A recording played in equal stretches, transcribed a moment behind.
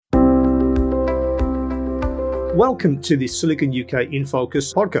Welcome to the Silicon UK in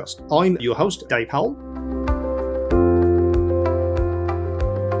Focus podcast. I'm your host, Dave Howell.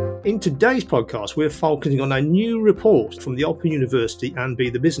 In today's podcast, we're focusing on a new report from the Open University and Be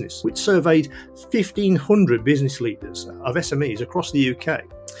the Business, which surveyed 1,500 business leaders of SMEs across the UK,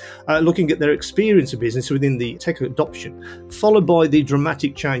 looking at their experience of business within the tech adoption, followed by the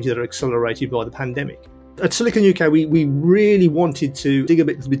dramatic changes that are accelerated by the pandemic. At Silicon UK, we really wanted to dig a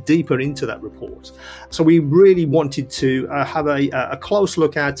bit deeper into that report. So we really wanted to have a close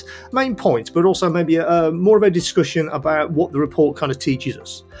look at main points, but also maybe more of a discussion about what the report kind of teaches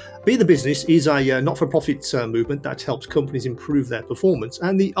us. Be the Business is a not-for-profit movement that helps companies improve their performance,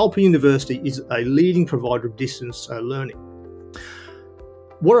 and the Open University is a leading provider of distance learning.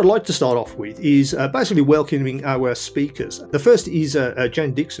 What I'd like to start off with is basically welcoming our speakers. The first is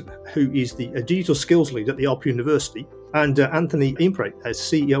Jane Dixon, who is the digital skills lead at the Open University, and Anthony Impre, as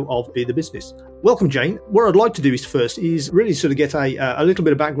CEO of Be the Business. Welcome, Jane. What I'd like to do is really sort of get a little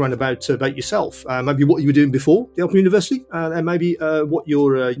bit of background about yourself, maybe what you were doing before the Open University, and maybe what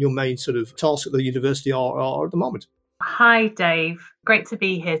your main sort of tasks at the university are at the moment. Hi, Dave. Great to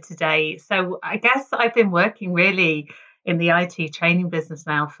be here today. So I guess I've been working really in the IT training business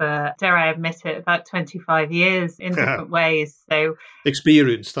now for, dare I admit it, about 25 years in different ways. So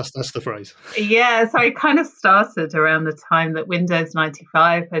experience, that's the phrase. Yeah, so I kind of started around the time that Windows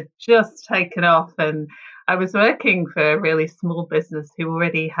 95 had just taken off, and I was working for a really small business who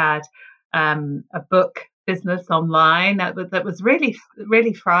already had a book business online that was really,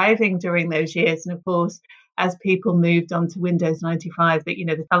 really thriving during those years. And of course, as people moved on to Windows 95, that,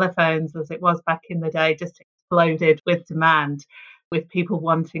 the telephones, as it was back in the day, just exploded with demand, with people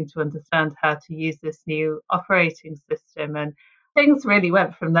wanting to understand how to use this new operating system. And things really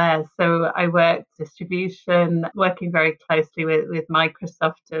went from there. So I worked distribution, working very closely with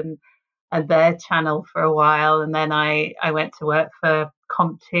Microsoft and their channel for a while. And then I went to work for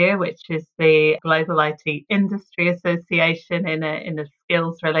CompTIA, which is the Global IT Industry Association, in a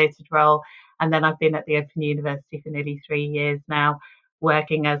skills-related role. And then I've been at the Open University for nearly 3 years now,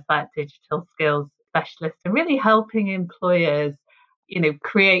 working as that digital skills specialist and really helping employers,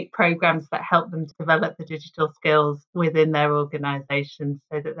 create programs that help them to develop the digital skills within their organizations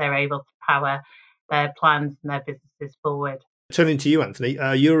so that they're able to power their plans and their businesses forward. Turning to you, Anthony,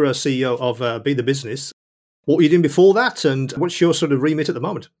 you're a CEO of Be the Business. What were you doing before that, and what's your sort of remit at the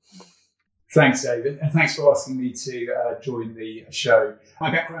moment? Thanks, David, and thanks for asking me to join the show.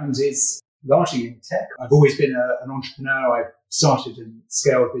 My background is largely in tech. I've always been an entrepreneur. I've started and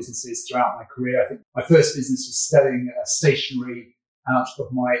scaled businesses throughout my career. I think my first business was selling stationery out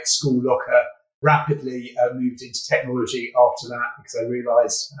of my school locker. Rapidly moved into technology after that because I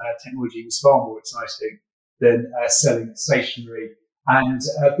realised technology was far more exciting than selling stationery, and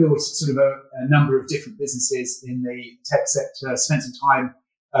built sort of a number of different businesses in the tech sector. Spent some time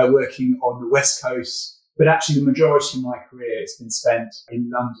working on the West Coast, but actually the majority of my career has been spent in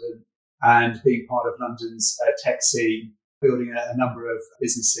London and being part of London's tech scene, building a number of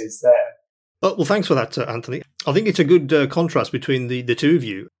businesses there. Well, thanks for that, Anthony. I think it's a good contrast between the two of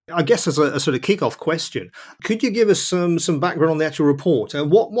you. I guess as a sort of kick-off question, could you give us some background on the actual report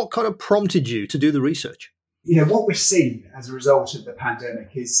and what kind of prompted you to do the research? What we've seen as a result of the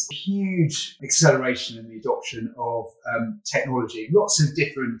pandemic is a huge acceleration in the adoption of technology. Lots of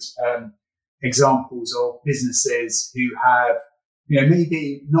different examples of businesses who have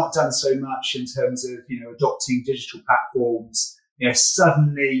maybe not done so much in terms of, adopting digital platforms,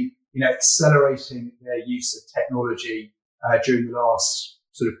 suddenly, accelerating their use of technology during the last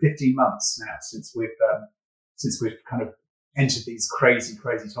sort of 15 months now since we've kind of entered these crazy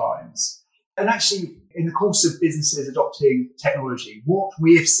times. And actually, in the course of businesses adopting technology, what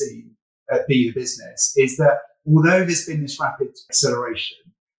we have seen at Be the Business is that although there's been this rapid acceleration,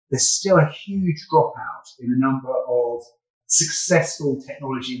 there's still a huge dropout in the number of successful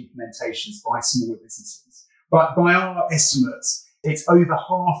technology implementations by smaller businesses. But by our estimates, it's over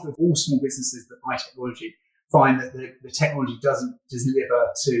half of all small businesses that buy technology find that the technology doesn't deliver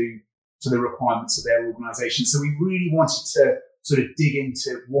to the requirements of their organisation. So we really wanted to sort of dig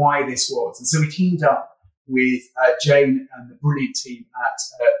into why this was. And so we teamed up with Jane and the brilliant team at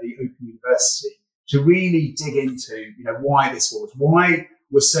the Open University to really dig into, why this was. Why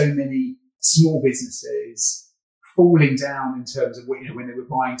were so many small businesses falling down in terms of when they were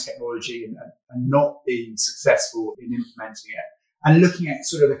buying technology and not being successful in implementing it, and looking at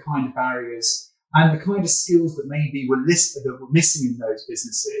sort of the kind of barriers and the kind of skills that maybe were missing in those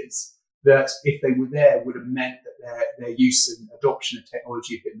businesses that, if they were there, would have meant that their use and adoption of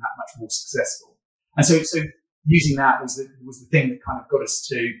technology had been that much more successful. And so using that was the thing that kind of got us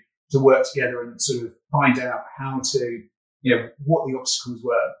to to work together and sort of find out how to, what the obstacles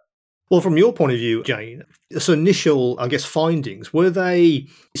were. Well, from your point of view, Jane, so initial, I guess, findings, were they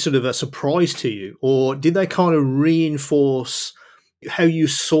sort of a surprise to you, or did they kind of reinforce how you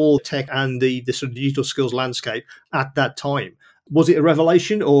saw tech and the sort of digital skills landscape at that time? Was it a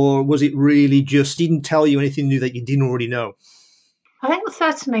revelation, or was it really just didn't tell you anything new that you didn't already know? I think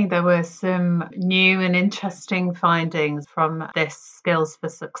certainly there were some new and interesting findings from this Skills for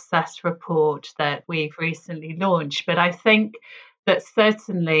Success report that we've recently launched. But I think that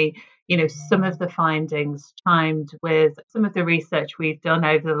certainly, some of the findings chimed with some of the research we've done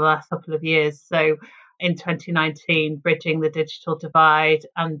over the last couple of years. So in 2019, Bridging the Digital Divide,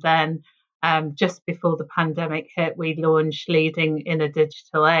 and then just before the pandemic hit, we launched Leading in a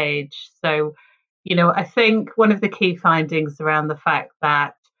Digital Age. So I think one of the key findings around the fact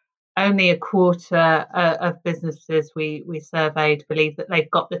that only a quarter of businesses we surveyed believe that they've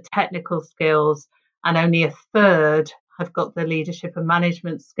got the technical skills, and only a third have got the leadership and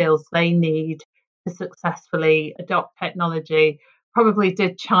management skills they need to successfully adopt technology, probably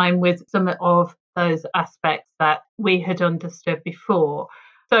did chime with some of those aspects that we had understood before.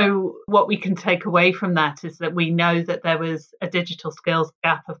 So what we can take away from that is that we know that there was a digital skills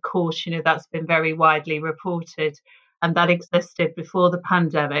gap. Of course, that's been very widely reported, and that existed before the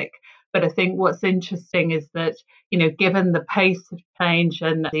pandemic. But I think what's interesting is that, given the pace of change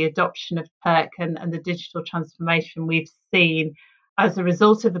and the adoption of tech and the digital transformation we've seen as a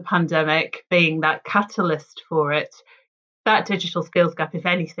result of the pandemic being that catalyst for it, that digital skills gap, if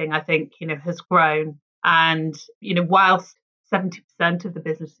anything, I think, has grown. And, whilst 70% of the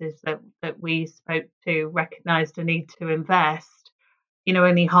businesses that we spoke to recognised a need to invest,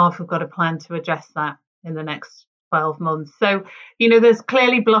 only half have got a plan to address that in the next 12 months. So, there's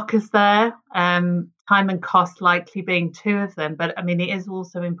clearly blockers there, time and cost likely being two of them. But it is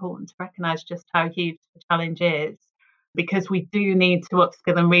also important to recognise just how huge the challenge is, because we do need to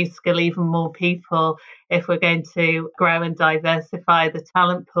upskill and reskill even more people if we're going to grow and diversify the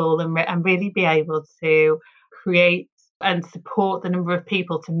talent pool and really be able to create and support the number of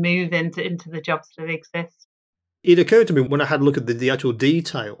people to move into the jobs that exist. It occurred to me when I had a look at the actual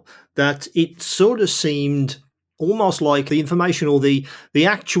detail that it sort of seemed almost like the information or the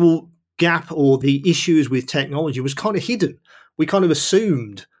actual gap or the issues with technology was kind of hidden. We kind of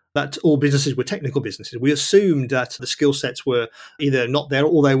assumed that all businesses were technical businesses. We assumed that the skill sets were either not there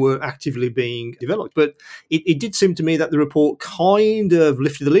or they were actively being developed. But it did seem to me that the report kind of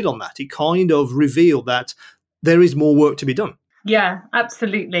lifted the lid on that. It kind of revealed that there is more work to be done. Yeah,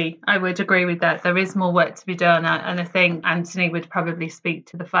 absolutely. I would agree with that. There is more work to be done. And I think Anthony would probably speak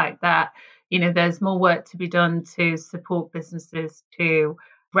to the fact that, there's more work to be done to support businesses to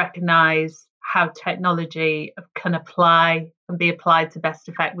recognise how technology can apply and be applied to best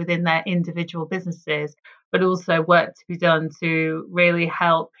effect within their individual businesses, but also work to be done to really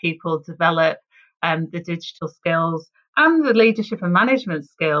help people develop the digital skills and the leadership and management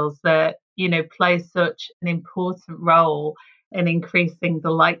skills that, play such an important role in increasing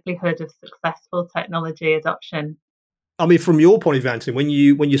the likelihood of successful technology adoption. From your point of view, Anthony,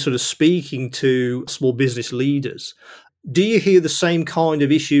 when you're sort of speaking to small business leaders, do you hear the same kind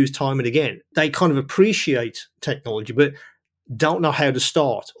of issues time and again? They kind of appreciate technology, but don't know how to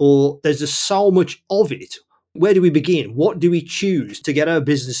start, or there's just so much of it. Where do we begin? What do we choose to get our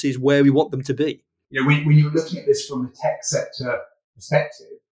businesses where we want them to be? When you're looking at this from the tech sector perspective,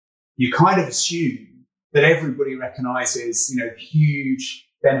 you kind of assume that everybody recognises, huge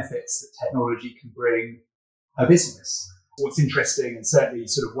benefits that technology can bring a business. What's interesting, and certainly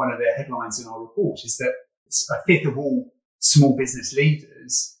sort of one of the headlines in our report, is that a fifth of all small business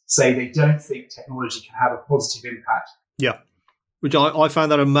leaders say they don't think technology can have a positive impact. Yeah, which I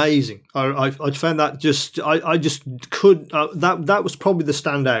found that amazing. I found that I just could that was probably the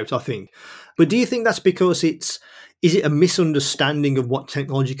standout, I think. But do you think that's because is it a misunderstanding of what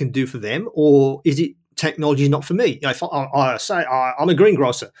technology can do for them, or is it technology is not for me? If I say I'm a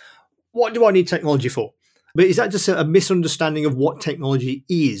greengrocer, what do I need technology for? But is that just a misunderstanding of what technology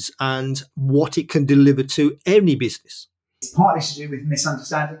is and what it can deliver to any business? It's partly to do with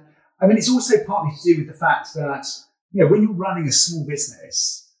misunderstanding. It's also partly to do with the fact that, when you're running a small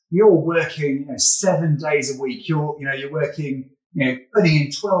business, you're working 7 days a week. You're working, putting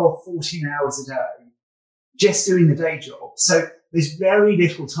in 12, 14 hours a day, just doing the day job. So there's very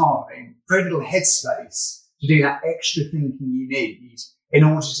little time, very little headspace to do that extra thinking you need in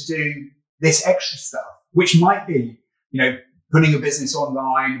order to do this extra stuff, which might be, putting a business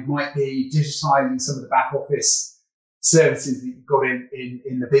online, might be digitizing some of the back office services that you've got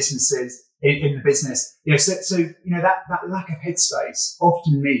in the businesses. in the business. That lack of headspace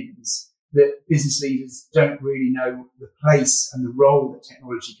often means that business leaders don't really know the place and the role that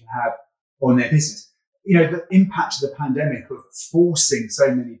technology can have on their business. The impact of the pandemic of forcing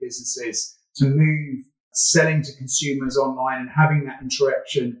so many businesses to move selling to consumers online and having that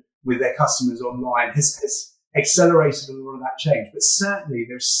interaction with their customers online has accelerated a lot of that change. But certainly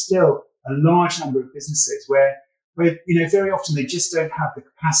there's still a large number of businesses where very often they just don't have the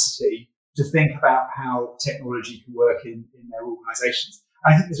capacity to think about how technology can work in their organizations.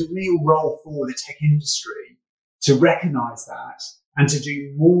 I think there's a real role for the tech industry to recognize that and to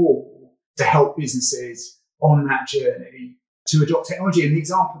do more to help businesses on that journey to adopt technology. And the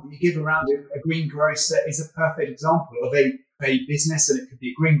example that you give around a greengrocer is a perfect example of a business, and it could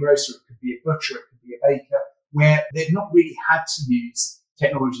be a greengrocer, it could be a butcher, it could be a baker, where they've not really had to use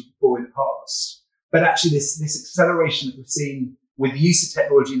technology before in the past. But actually this acceleration that we've seen with the use of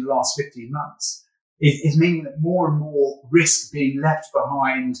technology in the last 15 months is meaning that more and more risk being left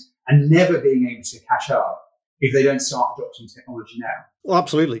behind and never being able to catch up if they don't start adopting technology now. Well,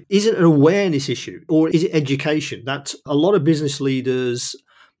 absolutely. Is it an awareness issue or is it education that a lot of business leaders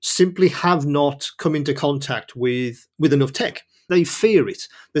simply have not come into contact with enough tech? They fear it.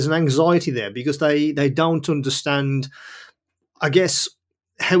 There's an anxiety there because they don't understand, I guess,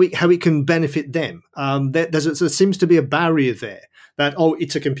 how it can benefit them. There seems to be a barrier there that,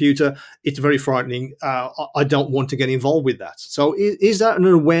 it's a computer, it's very frightening, I don't want to get involved with that. So is that an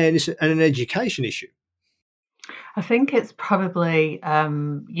awareness and an education issue? I think it's probably,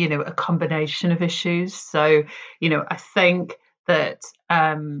 a combination of issues. So, I think that,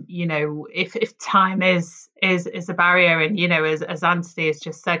 if time is a barrier, and, as Anthony has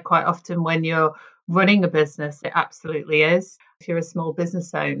just said, quite often when you're running a business, it absolutely is. If you're a small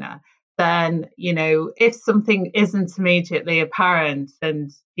business owner, then, if something isn't immediately apparent,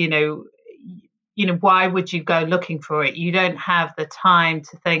 and, why would you go looking for it? You don't have the time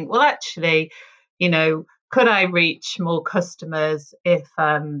to think, well, actually, could I reach more customers if,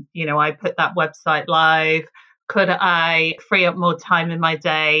 I put that website live? Could I free up more time in my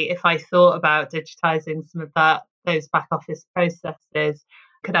day if I thought about digitizing some of those back office processes?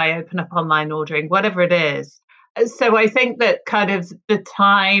 Could I open up online ordering? Whatever it is. So I think that kind of the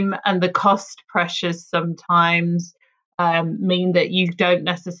time and the cost pressures sometimes mean that you don't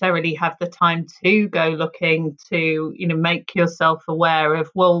necessarily have the time to go looking to, make yourself aware of,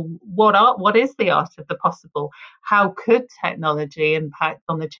 well, what is the art of the possible? How could technology impact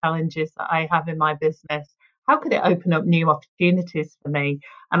on the challenges that I have in my business? How could it open up new opportunities for me?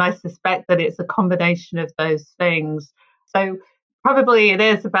 And I suspect that it's a combination of those things. So probably it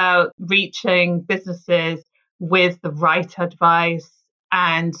is about reaching businesses with the right advice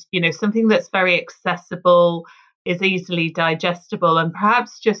and, something that's very accessible, is easily digestible, and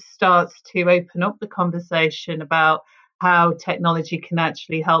perhaps just starts to open up the conversation about how technology can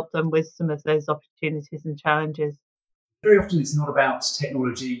actually help them with some of those opportunities and challenges. Very often it's not about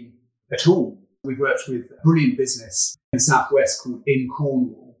technology at all. We've worked with a brilliant business in the Southwest called In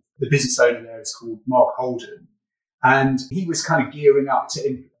Cornwall. The business owner there is called Mark Holden. And he was kind of gearing up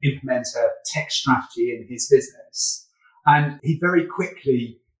to implement a tech strategy in his business. And he very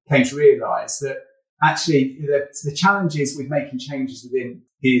quickly came to realize that actually the challenges with making changes within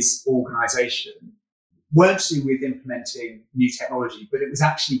his organization weren't to do with implementing new technology, but it was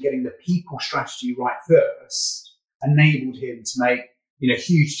actually getting the people strategy right first, enabled him to make,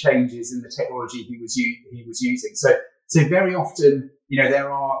 huge changes in the technology he was using. So very often,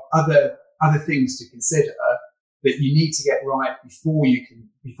 there are other things to consider that you need to get right before you can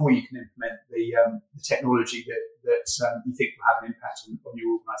implement the technology that you think will have an impact on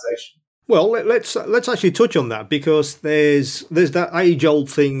your organisation. Well, let's actually touch on that, because there's that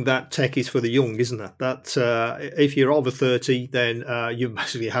age-old thing that tech is for the young, isn't it? That if you're over 30, then you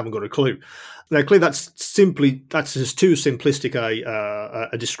basically haven't got a clue. Now, clearly, that's just too simplistic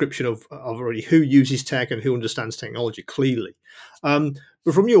a description of already who uses tech and who understands technology, clearly.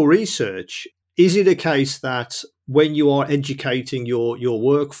 But from your research, is it a case that when you are educating your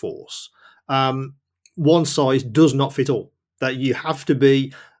workforce, one size does not fit all, that you have to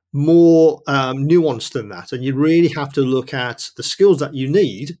be more nuanced than that, and you really have to look at the skills that you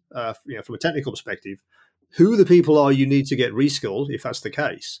need, from a technical perspective, who the people are you need to get reskilled, if that's the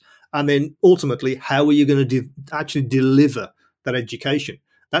case, and then ultimately, how are you going to actually deliver that education?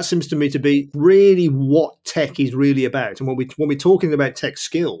 That seems to me to be really what tech is really about. And when we're talking about tech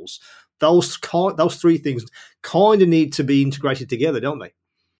skills, those three things kind of need to be integrated together, don't they?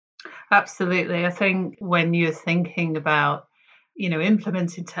 Absolutely. I think when you're thinking about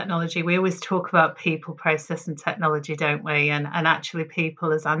implementing technology, we always talk about people, process and technology, don't we? And actually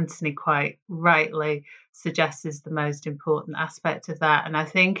people, as Anthony quite rightly suggests, is the most important aspect of that. And I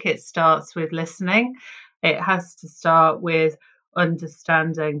think it starts with listening. It has to start with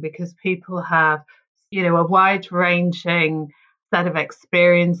understanding, because people have, a wide ranging set of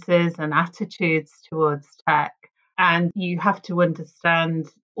experiences and attitudes towards tech. And you have to understand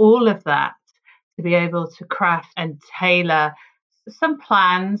all of that to be able to craft and tailor some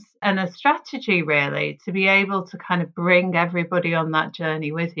plans and a strategy, really, to be able to kind of bring everybody on that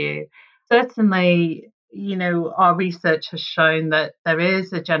journey with you. Certainly, our research has shown that there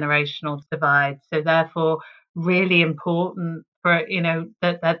is a generational divide. So therefore, really important for,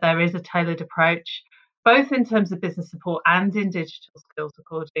 that there is a tailored approach, both in terms of business support and in digital skills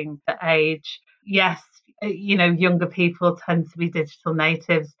according to age. Yes, younger people tend to be digital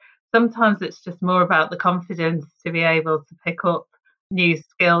natives. Sometimes it's just more about the confidence to be able to pick up new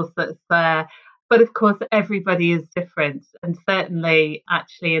skills that's there. But of course, everybody is different. And certainly,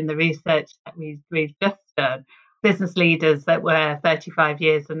 actually, in the research that we've just done, business leaders that were 35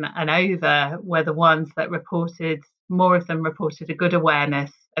 years and over were the ones that more of them reported a good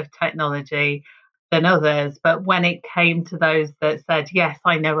awareness of technology than others. But when it came to those that said, yes,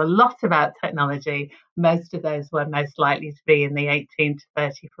 I know a lot about technology, most of those were most likely to be in the 18 to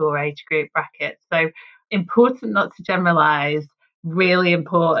 34 age group bracket. So important not to generalize, really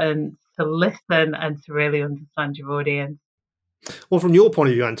important to listen and to really understand your audience. Well, from your point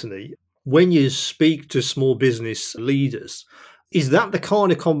of view, Anthony, when you speak to small business leaders, is that the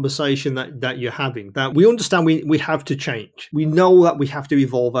kind of conversation that you're having? That we understand we have to change. We know that we have to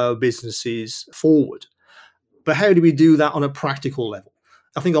evolve our businesses forward. But how do we do that on a practical level?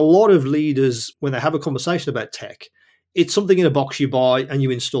 I think a lot of leaders, when they have a conversation about tech, it's something in a box you buy and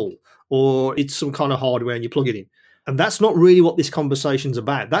you install, or it's some kind of hardware and you plug it in. And that's not really what this conversation's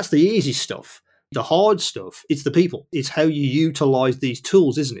about. That's the easy stuff. The hard stuff, it's the people. It's how you utilize these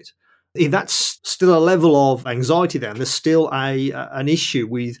tools, isn't it? If that's still a level of anxiety, then there's still an issue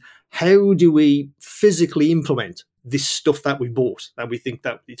with how do we physically implement this stuff that we bought, that we think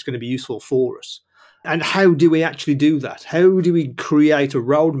that it's going to be useful for us. And how do we actually do that? How do we create a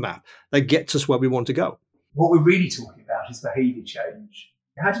roadmap that gets us where we want to go? What we're really talking about is behaviour change.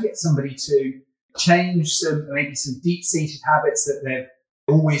 How to get somebody to change maybe some deep-seated habits that they've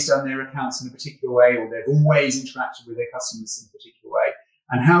always done their accounts in a particular way, or they've always interacted with their customers in a particular way.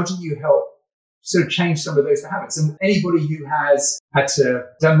 And how do you help sort of change some of those habits? And anybody who has had to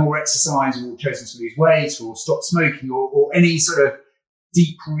done more exercise or chosen to lose weight or stop smoking or any sort of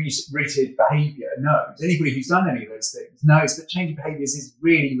deep-rooted behaviour knows. Anybody who's done any of those things knows that changing behaviours is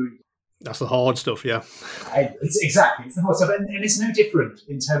really, really. That's the hard stuff, yeah. It's the hard stuff. And it's no different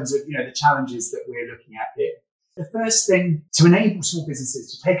in terms of, the challenges that we're looking at here. The first thing, to enable small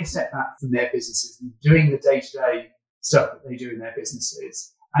businesses to take a step back from their businesses and doing the day-to-day stuff that they do in their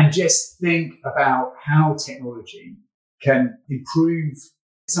businesses, and just think about how technology can improve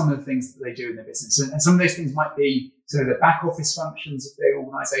some of the things that they do in their business. And some of those things might be sort of the back office functions of their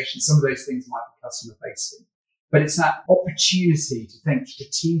organisation. Some of those things might be customer facing. But it's that opportunity to think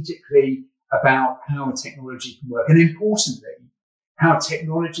strategically about how technology can work. And importantly, how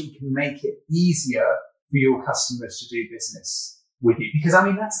technology can make it easier for your customers to do business with you. Because,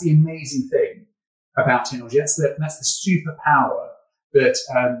 that's the amazing thing about technology. That's the superpower that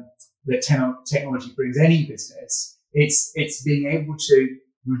technology brings any business. It's being able to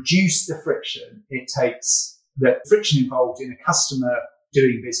reduce the friction it takes, the friction involved in a customer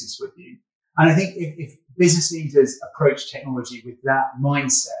doing business with you. And I think if business leaders approach technology with that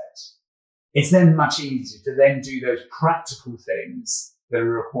mindset, it's then much easier to then do those practical things that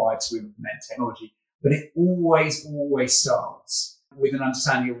are required to implement technology. But it always starts with an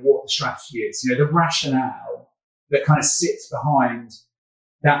understanding of what the strategy is, the rationale that kind of sits behind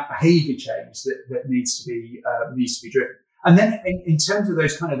that behaviour change that needs to be driven. And then in terms of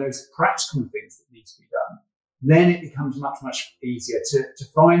those practical things that need to be done, then it becomes much, much easier to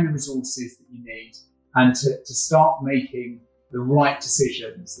find the resources that you need and to start making the right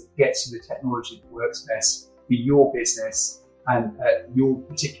decisions that get you the technology that works best for your business and your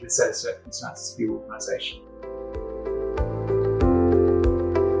particular set of circumstances for your organisation.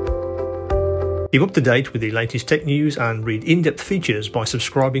 Keep up to date with the latest tech news and read in-depth features by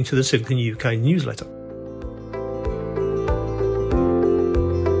subscribing to the Silicon UK newsletter.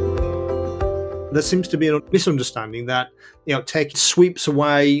 There seems to be a misunderstanding that tech sweeps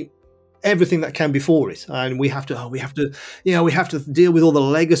away everything that came before it, and we have to deal with all the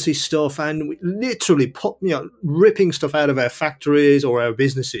legacy stuff, and we literally ripping stuff out of our factories or our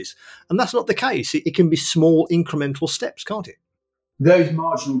businesses. And that's not the case. It can be small incremental steps, can't it? those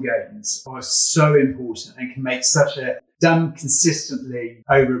marginal gains are so important and can make done consistently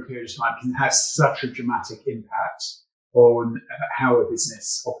over a period of time, can have such a dramatic impact on how a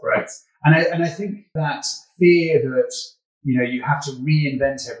business operates. And I think that fear that, you have to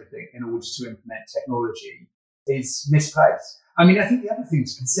reinvent everything in order to implement technology is misplaced. I mean, I think the other thing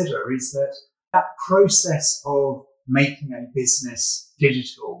to consider is that process of making a business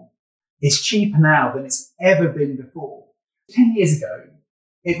digital is cheaper now than it's ever been before. 10 years ago,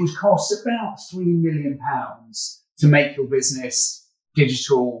 it would cost about £3 million to make your business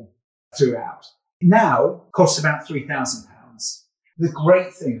digital throughout. Now, it costs about £3,000. The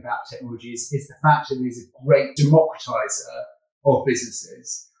great thing about technology is the fact that it is a great democratizer of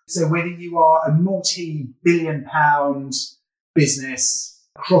businesses. So whether you are a multi-billion pound business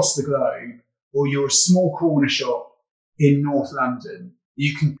across the globe, or you're a small corner shop in North London,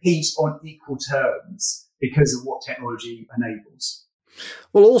 you compete on equal terms because of what technology enables.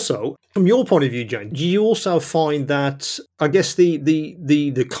 Well, also, from your point of view, Jane, do you also find that, I guess,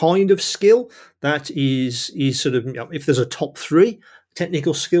 the kind of skill that is sort of, if there's a top three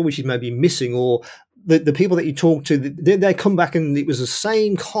technical skill which is maybe missing, or the people that you talk to, they come back and it was the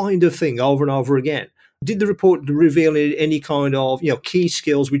same kind of thing over and over again. Did the report reveal any kind of key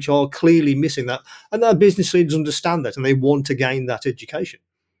skills which are clearly missing that, and that business leaders understand that and they want to gain that education?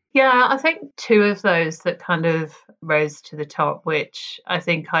 Yeah, I think two of those that kind of rose to the top, which I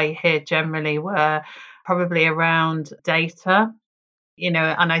think I hear generally, were probably around data, and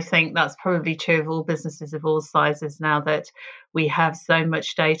I think that's probably true of all businesses of all sizes now, that we have so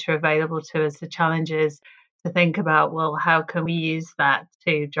much data available to us. The challenge is to think about, well, how can we use that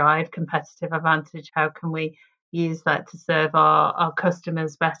to drive competitive advantage? How can we use that to serve our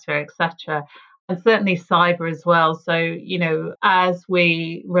customers better, etc.? And certainly cyber as well. So, as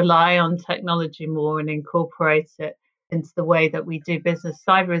we rely on technology more and incorporate it into the way that we do business,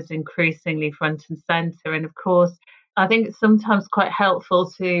 cyber is increasingly front and center. And of course, I think it's sometimes quite helpful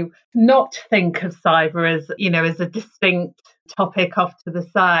to not think of cyber as a distinct topic off to the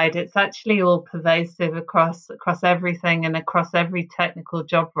side. It's actually all pervasive across everything and across every technical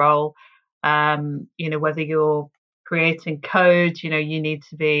job role. Whether you're creating code, you need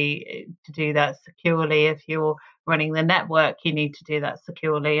to do that securely. If you're running the network, you need to do that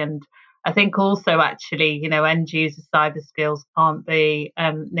securely. And I think also actually, end user cyber skills can't be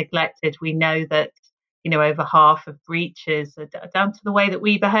neglected. We know that, over half of breaches are down to the way that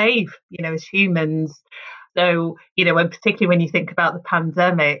we behave, as humans. So, and particularly when you think about the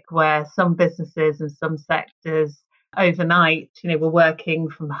pandemic, where some businesses and some sectors overnight, were working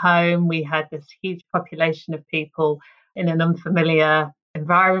from home. We had this huge population of people in an unfamiliar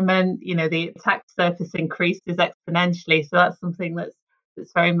environment. The attack surface increases exponentially. So that's something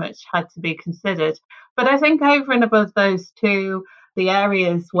that's very much had to be considered. But I think over and above those two, the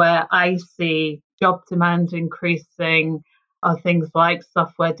areas where I see job demand increasing are things like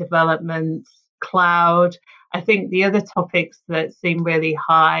software development, cloud. I think the other topics that seem really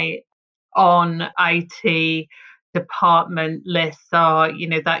high on IT department lists are,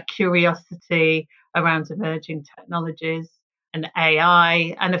 that curiosity around emerging technologies and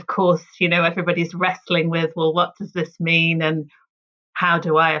AI. And of course, everybody's wrestling with, well, what does this mean and how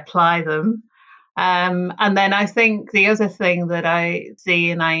do I apply them? And then I think the other thing that I see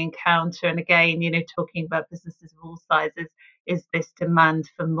and I encounter, and again, talking about businesses of all sizes, is this demand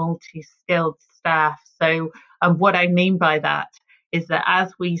for multi-skilled staff. So what I mean by that is that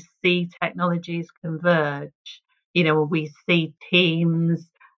as we see technologies converge, we see teams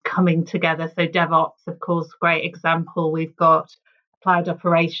coming together. So DevOps, of course, great example. We've got cloud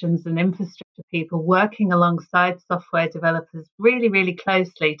operations and infrastructure people working alongside software developers really, really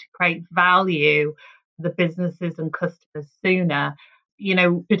closely to create value for the businesses and customers sooner.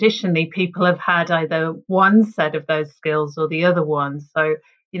 Traditionally, people have had either one set of those skills or the other one. So,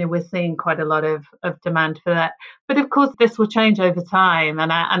 we're seeing quite a lot of demand for that. But of course, this will change over time.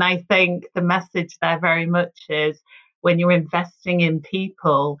 And I think the message there very much is, when you're investing in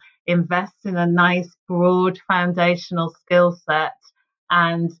people, invest in a nice, broad foundational skill set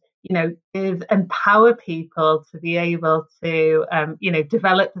and, empower people to be able to,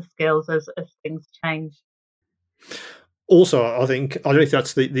 develop the skills as things change. Also, I don't know if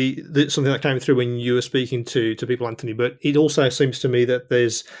that's the something that came through when you were speaking to people, Anthony, but it also seems to me that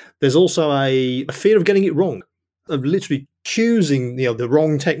there's also a fear of getting it wrong, of literally choosing the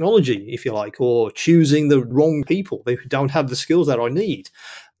wrong technology, if you like, or choosing the wrong people who don't have the skills that I need.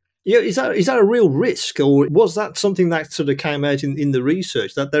 Is that a real risk, or was that something that sort of came out in the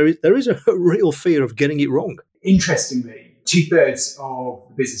research, that there is a real fear of getting it wrong? Interestingly, 2/3 of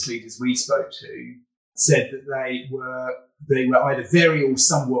the business leaders we spoke to said that they were either very or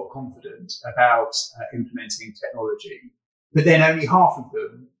somewhat confident about implementing technology, but then only half of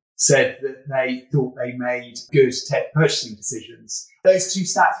them said that they thought they made good tech purchasing decisions. Those two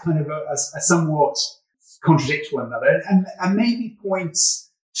stats kind of are somewhat contradict one another, and maybe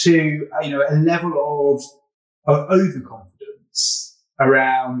points to a level of overconfidence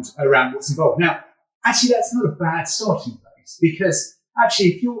around what's involved. Now, actually, that's not a bad starting place, because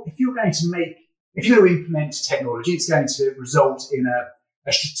actually, if you're going to implement technology, it's going to result in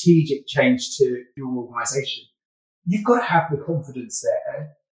a strategic change to your organisation. You've got to have the confidence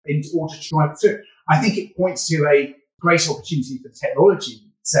there in order to drive it through. I think it points to a great opportunity for the technology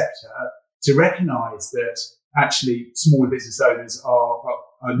sector to recognise that actually smaller business owners are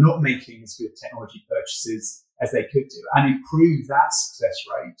not making as good technology purchases as they could do, and improve that success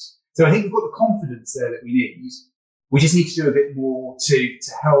rate. So I think we've got the confidence there that we need. We just need to do a bit more to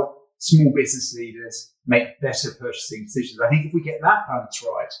help small business leaders make better purchasing decisions. I think if we get that balance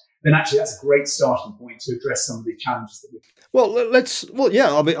right, then actually that's a great starting point to address some of the challenges that we've. That's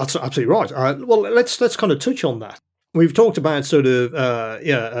absolutely right. Let's kind of touch on that. We've talked about sort of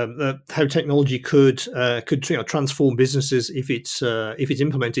how technology could transform businesses if it's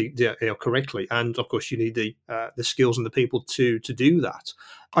implemented correctly, and of course you need the skills and the people to do that.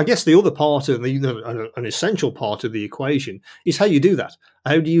 I guess the other part of an essential part of the equation is how you do that.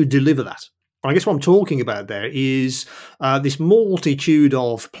 How do you deliver that? I guess what I'm talking about there is this multitude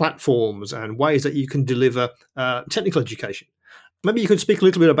of platforms and ways that you can deliver technical education. Maybe you could speak a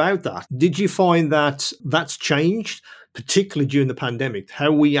little bit about that. Did you find that that's changed, particularly during the pandemic,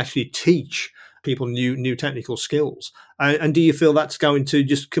 how we actually teach people new technical skills? And do you feel that's going to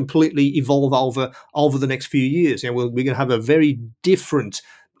just completely evolve over the next few years? We're going to have a very different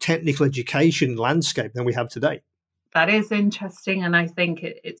technical education landscape than we have today. That is interesting, and I think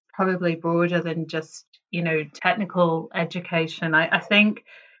it's probably broader than just technical education. I think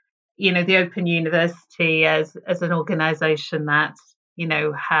the Open University as an organisation that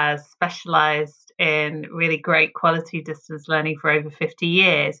has specialised in really great quality distance learning for over 50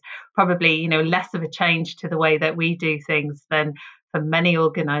 years, probably less of a change to the way that we do things than for many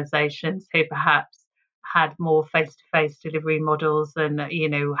organisations who perhaps had more face-to-face delivery models and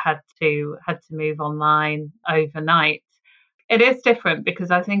had to move online overnight. It is different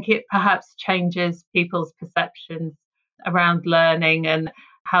because I think it perhaps changes people's perceptions around learning and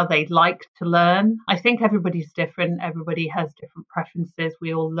how they like to learn. I think everybody's different. Everybody has different preferences.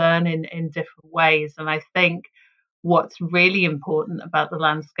 We all learn in different ways. And I think what's really important about the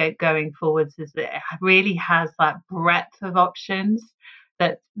landscape going forwards is that it really has that breadth of options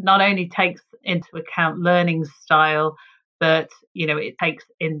that not only takes into account learning style, but it takes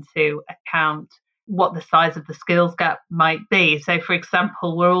into account what the size of the skills gap might be. So, for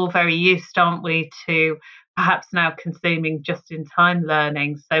example, we're all very used, aren't we, to perhaps now consuming just-in-time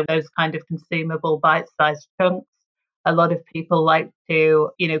learning. So those kind of consumable bite-sized chunks. A lot of people like to,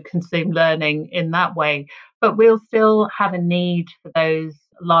 consume learning in that way. But we'll still have a need for those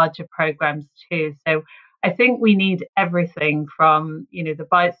larger programs too. So I think we need everything from, the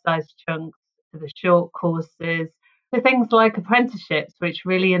bite-sized chunks to the short courses, to things like apprenticeships, which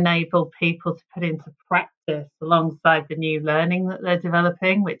really enable people to put into practice alongside the new learning that they're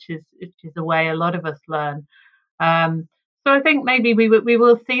developing, which is the way a lot of us learn. So I think maybe we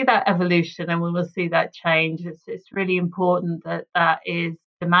will see that evolution and we will see that change. It's really important that is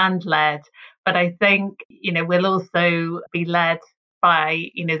demand-led, but I think we'll also be led by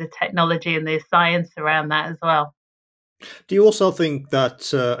the technology and the science around that as well. Do you also think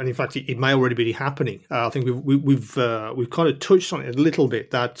that, and in fact, it may already be happening? I think we've kind of touched on it a little bit,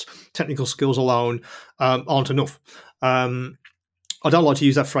 that technical skills alone aren't enough. I don't like to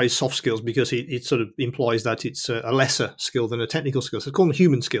use that phrase "soft skills" because it sort of implies that it's a lesser skill than a technical skill. So call them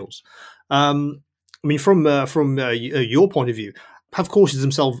human skills. From your point of view, have courses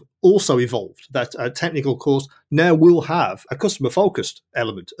themselves also evolved? That a technical course now will have a customer-focused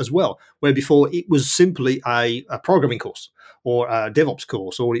element as well, where before it was simply a programming course or a DevOps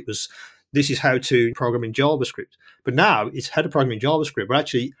course, or this is how to program in JavaScript. But now it's how to program in JavaScript, but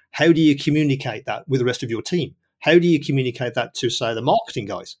actually how do you communicate that with the rest of your team? How do you communicate that to, say, the marketing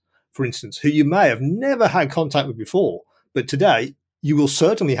guys, for instance, who you may have never had contact with before, but today you will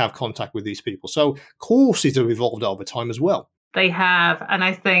certainly have contact with these people. So courses have evolved over time as well. They have. And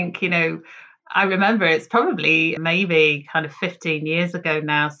I think, I remember it's probably maybe kind of 15 years ago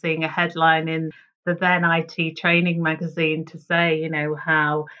now, seeing a headline in the then IT training magazine to say,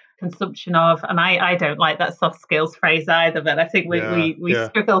 how consumption of, and I don't like that soft skills phrase either, but I think we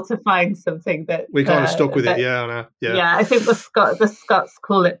struggle to find something that we kind of stuck with it. Yeah, I know. Yeah, I think the Scots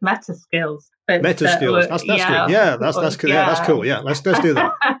call it meta skills. Meta skills. That's good. Yeah, that's cool. Yeah, that's cool. Yeah, let's do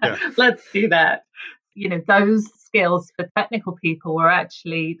that. Yeah. Let's do that. Those skills for technical people were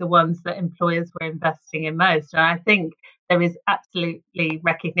actually the ones that employers were investing in most. And I think there is absolutely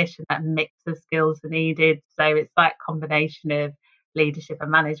recognition that a mix of skills are needed. So it's that combination of leadership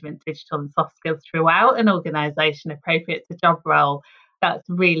and management, digital and soft skills throughout an organisation appropriate to job role. That's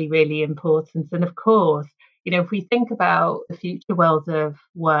really, really important. And of course, if we think about the future world of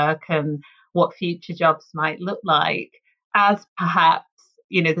work and what future jobs might look like, as perhaps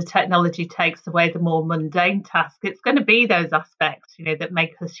the technology takes away the more mundane task, it's going to be those aspects, that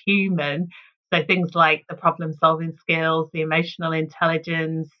make us human. So things like the problem solving skills, the emotional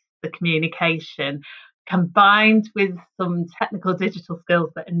intelligence, the communication, combined with some technical digital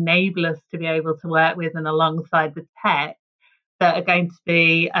skills that enable us to be able to work with and alongside the tech, that are going to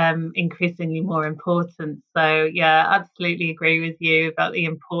be increasingly more important. So yeah, absolutely agree with you about the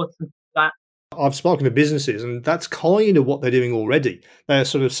importance of that. I've spoken to businesses, and that's kind of what they're doing already. They're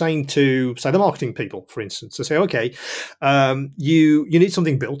sort of saying to, say, the marketing people, for instance, to say, okay, you need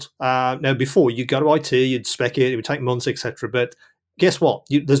something built. Now, before you go to IT, you'd spec it would take months, etc. But guess what?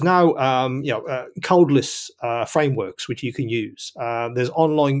 There's now codeless frameworks which you can use. There's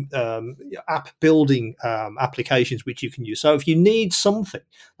online app building applications which you can use. So if you need something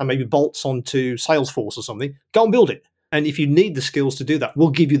and maybe bolts onto Salesforce or something, go and build it. And if you need the skills to do that,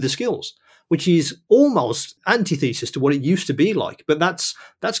 we'll give you the skills, which is almost antithesis to what it used to be like. But that's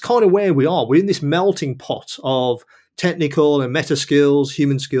kind of where we are. We're in this melting pot of technical and meta skills,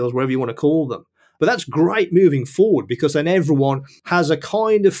 human skills, whatever you want to call them. But that's great moving forward, because then everyone has a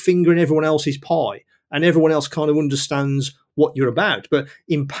kind of finger in everyone else's pie and everyone else kind of understands what you're about. But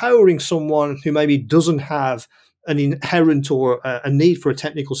empowering someone who maybe doesn't have an inherent or a need for a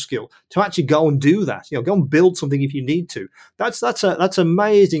technical skill to actually go and do that, go and build something if you need to. That's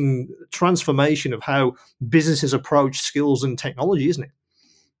amazing transformation of how businesses approach skills and technology, isn't it?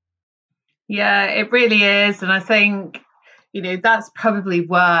 Yeah, it really is. And I think, that's probably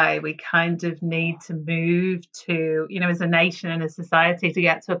why we kind of need to move to, as a nation and a society, to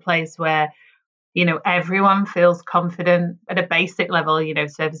get to a place where, everyone feels confident at a basic level,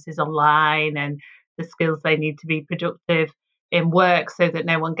 services online and the skills they need to be productive in work so that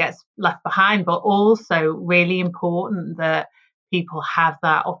no one gets left behind, but also really important that people have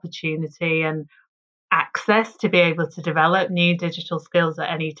that opportunity and access to be able to develop new digital skills at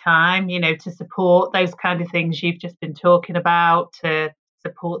any time, to support those kind of things you've just been talking about, to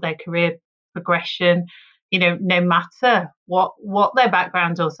support their career progression, no matter what their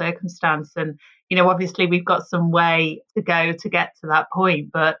background or circumstance. And, obviously we've got some way to go to get to that point,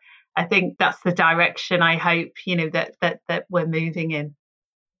 but I think that's the direction I hope, that we're moving in.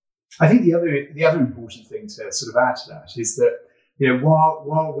 I think the other important thing to sort of add to that is that,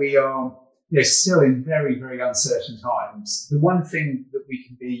 while we are still in very, very uncertain times, the one thing that we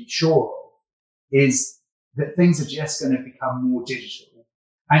can be sure of is that things are just going to become more digital,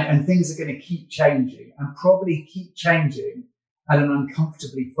 and things are going to keep changing, and probably keep changing at an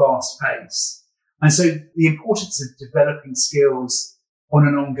uncomfortably fast pace. And so the importance of developing skills on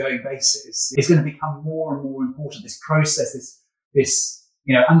an ongoing basis is going to become more and more important. This process, this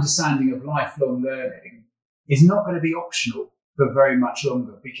understanding of lifelong learning is not going to be optional for very much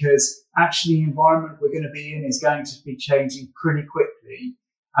longer, because actually the environment we're going to be in is going to be changing pretty quickly,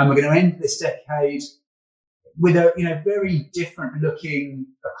 and we're going to end this decade with a very different looking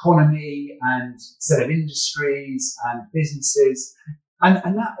economy and set of industries and businesses, and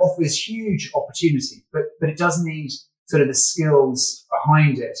that offers huge opportunity, but it does need sort of the skills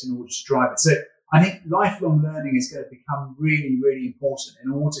behind it in order to drive it. So I think lifelong learning is going to become really, really important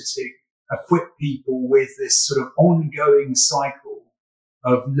in order to equip people with this sort of ongoing cycle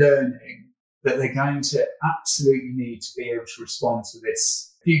of learning that they're going to absolutely need to be able to respond to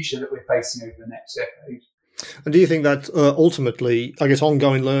this future that we're facing over the next decade. And do you think that ultimately, I guess,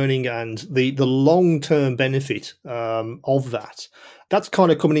 ongoing learning and the long-term benefit of that's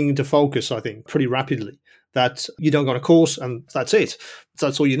kind of coming into focus, I think, pretty rapidly? That you don't go on a course and that's it.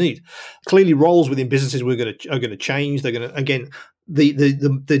 That's all you need. Clearly, roles within businesses are going to change. They're going to, again,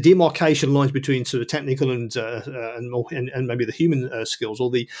 the demarcation lines between sort of technical and maybe the human skills, or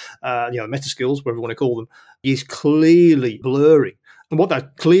the meta skills, whatever you want to call them, is clearly blurring. And what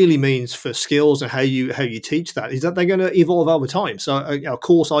that clearly means for skills and how you teach that is that they're going to evolve over time. So a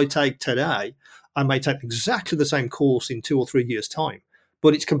course I take today, I may take exactly the same course in 2 or 3 years' time,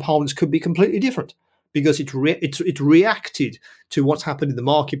 but its components could be completely different because it reacted to what's happened in the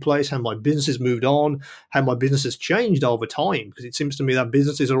marketplace, how my business has moved on, how my business has changed over time. Because it seems to me that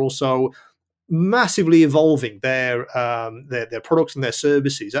businesses are also massively evolving their products and their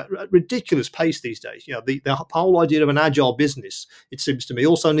services at a ridiculous pace these days. The whole idea of an agile business, it seems to me,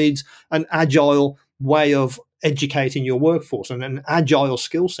 also needs an agile way of educating your workforce and an agile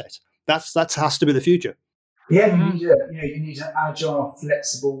skill set. That has to be the future. Yeah, you need an agile,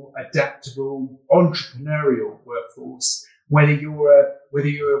 flexible, adaptable, entrepreneurial workforce. Whether you're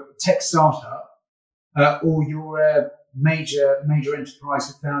a tech startup or you're a major enterprise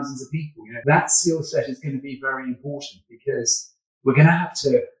with thousands of people, that skill set is going to be very important, because we're going to have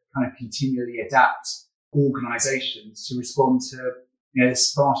to kind of continually adapt organizations to respond to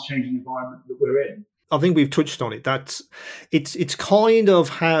this fast changing environment that we're in. I think we've touched on it. That it's kind of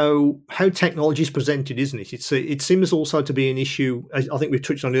how technology is presented, isn't it? It seems also to be an issue. I think we've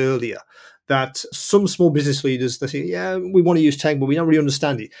touched on earlier that some small business leaders, they say, "Yeah, we want to use tech, but we don't really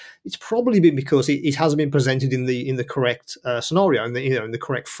understand it." It's probably been because it hasn't been presented in the correct scenario, in the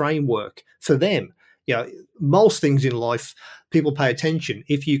correct framework for them. Most things in life, people pay attention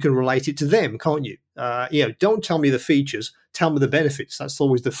if you can relate it to them, can't you? Don't tell me the features, tell me the benefits. That's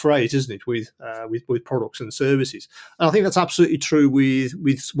always the phrase, isn't it, with products and services? And I think that's absolutely true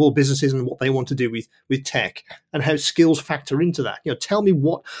with small businesses and what they want to do with tech and how skills factor into that. Tell me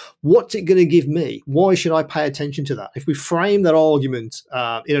what's it going to give me? Why should I pay attention to that? If we frame that argument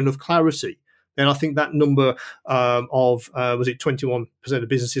in enough clarity, then I think that number was it 21% of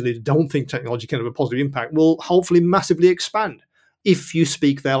business leaders don't think technology can have a positive impact will hopefully massively expand if you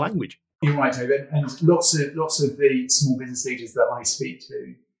speak their language. You're right, David. And lots of the small business leaders that I speak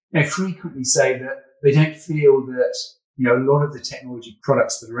to, frequently say that they don't feel that a lot of the technology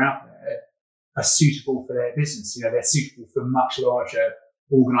products that are out there are suitable for their business. They're suitable for much larger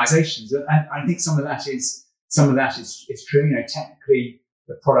organisations, and I think some of that is true. Technically,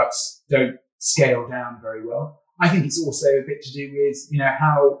 the products don't scale down very well. I think it's also a bit to do with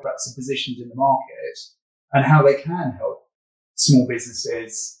how products are positioned in the market and how they can help small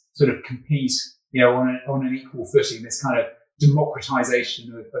businesses sort of compete on an equal footing. This kind of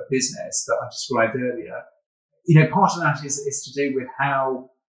democratization of business that I described earlier. Part of that is to do with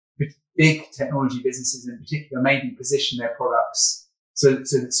how big technology businesses in particular maybe position their products so that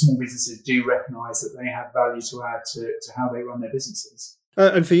small businesses do recognize that they have value to add to how they run their businesses.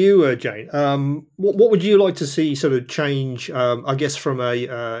 And for you, Jane, what would you like to see sort of change? I guess from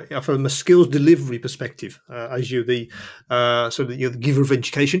a skills delivery perspective, as you're the giver of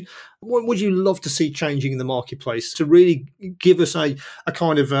education, what would you love to see changing in the marketplace to really give us a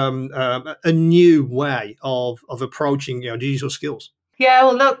kind of a new way of approaching digital skills? Yeah,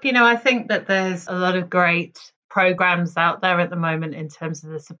 well, look, I think that there's a lot of great programs out there at the moment in terms of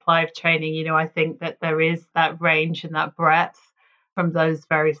the supply of training. I think that there is that range and that breadth, from those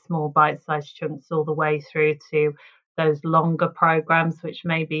very small bite-sized chunks all the way through to those longer programs, which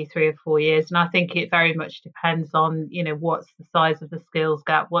may be 3 or 4 years. And I think it very much depends on, what's the size of the skills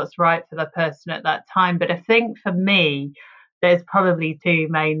gap, what's right for the person at that time. But I think for me, there's probably 2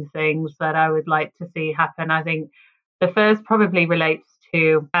 main things that I would like to see happen. I think the first probably relates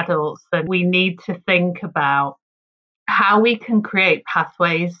to adults, and we need to think about how we can create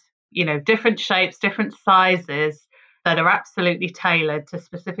pathways, different shapes, different sizes, that are absolutely tailored to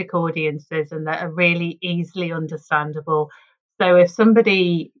specific audiences and that are really easily understandable. So if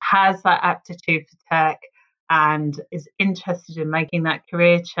somebody has that aptitude for tech and is interested in making that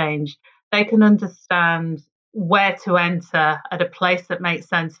career change, they can understand where to enter at a place that makes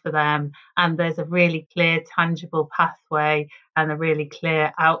sense for them. And there's a really clear, tangible pathway and a really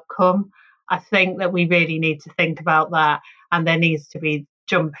clear outcome. I think that we really need to think about that, and there needs to be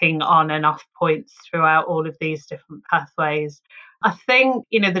jumping on and off points throughout all of these different pathways. I think,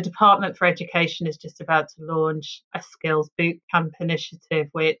 the Department for Education is just about to launch a skills bootcamp initiative,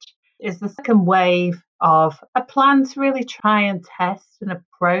 which is the second wave of a plan to really try and test an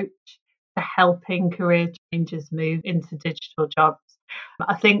approach to helping career changers move into digital jobs.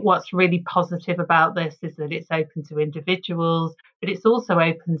 I think what's really positive about this is that it's open to individuals, but it's also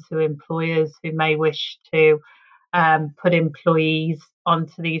open to employers who may wish to put employees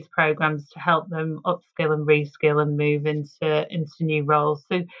onto these programs to help them upskill and reskill and move into new roles.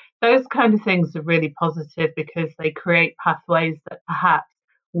 So those kind of things are really positive because they create pathways that perhaps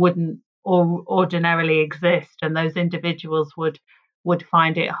wouldn't ordinarily exist, and those individuals would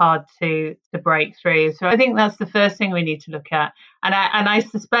find it hard to break through. So I think that's the first thing we need to look at. And I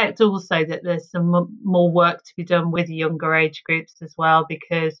suspect also that there's some more work to be done with younger age groups as well,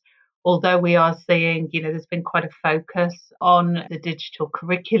 because although we are seeing, there's been quite a focus on the digital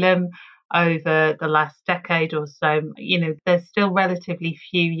curriculum over the last decade or so, there's still relatively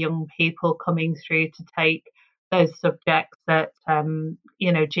few young people coming through to take those subjects at,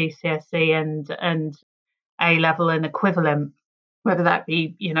 GCSE and A-level and equivalent, whether that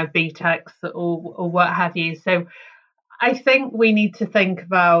be, BTECs or what have you. So I think we need to think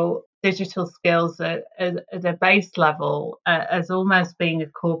about digital skills at a base level as almost being a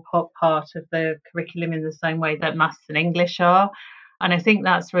core part of the curriculum in the same way that maths and English are. And I think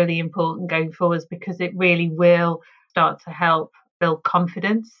that's really important going forwards because it really will start to help build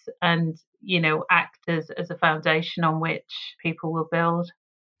confidence and, act as a foundation on which people will build.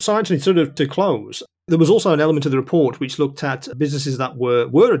 So actually, sort of to close, there was also an element of the report which looked at businesses that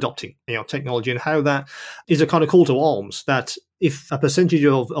were adopting technology and how that is a kind of call to arms, that if a percentage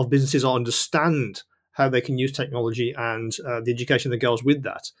of businesses understand how they can use technology and the education that goes with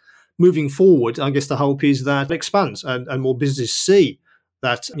that, moving forward, I guess the hope is that it expands and more businesses see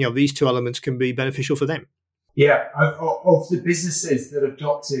that these two elements can be beneficial for them. Yeah, of the businesses that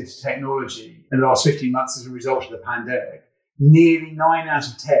adopted technology in the last 15 months as a result of the pandemic, nearly 9 out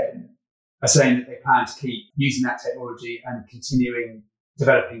of 10 are saying that they plan to keep using that technology and continuing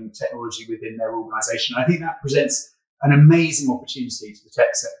developing technology within their organisation. I think that presents an amazing opportunity to the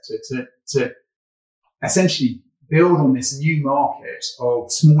tech sector to essentially build on this new market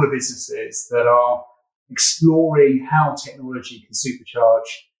of smaller businesses that are exploring how technology can supercharge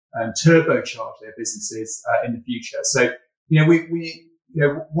and turbocharge their businesses in the future. So,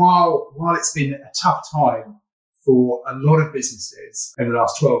 while it's been a tough time for a lot of businesses over the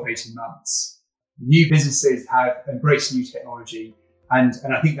last 12, 18 months, new businesses have embraced new technology. And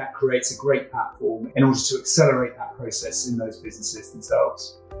I think that creates a great platform in order to accelerate that process in those businesses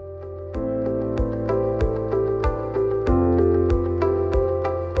themselves.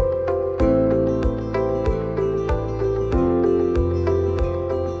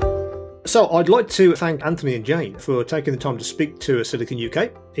 So I'd like to thank Anthony and Jane for taking the time to speak to Silicon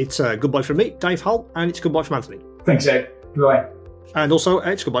UK. It's goodbye from me, Dave Hull, and it's goodbye from Anthony. Thanks, Dave. Goodbye. And also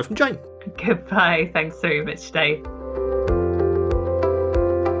it's goodbye from Jane. Goodbye. Thanks very much, Dave.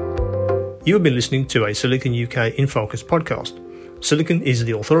 You have been listening to a Silicon UK in Focus podcast. Silicon is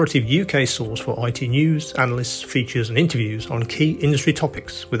the authoritative UK source for IT news, analysts, features and interviews on key industry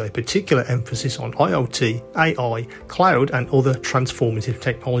topics with a particular emphasis on IoT, AI, cloud and other transformative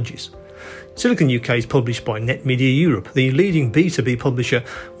technologies. Silicon UK is published by Net Media Europe, the leading B2B publisher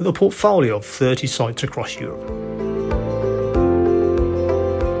with a portfolio of 30 sites across Europe.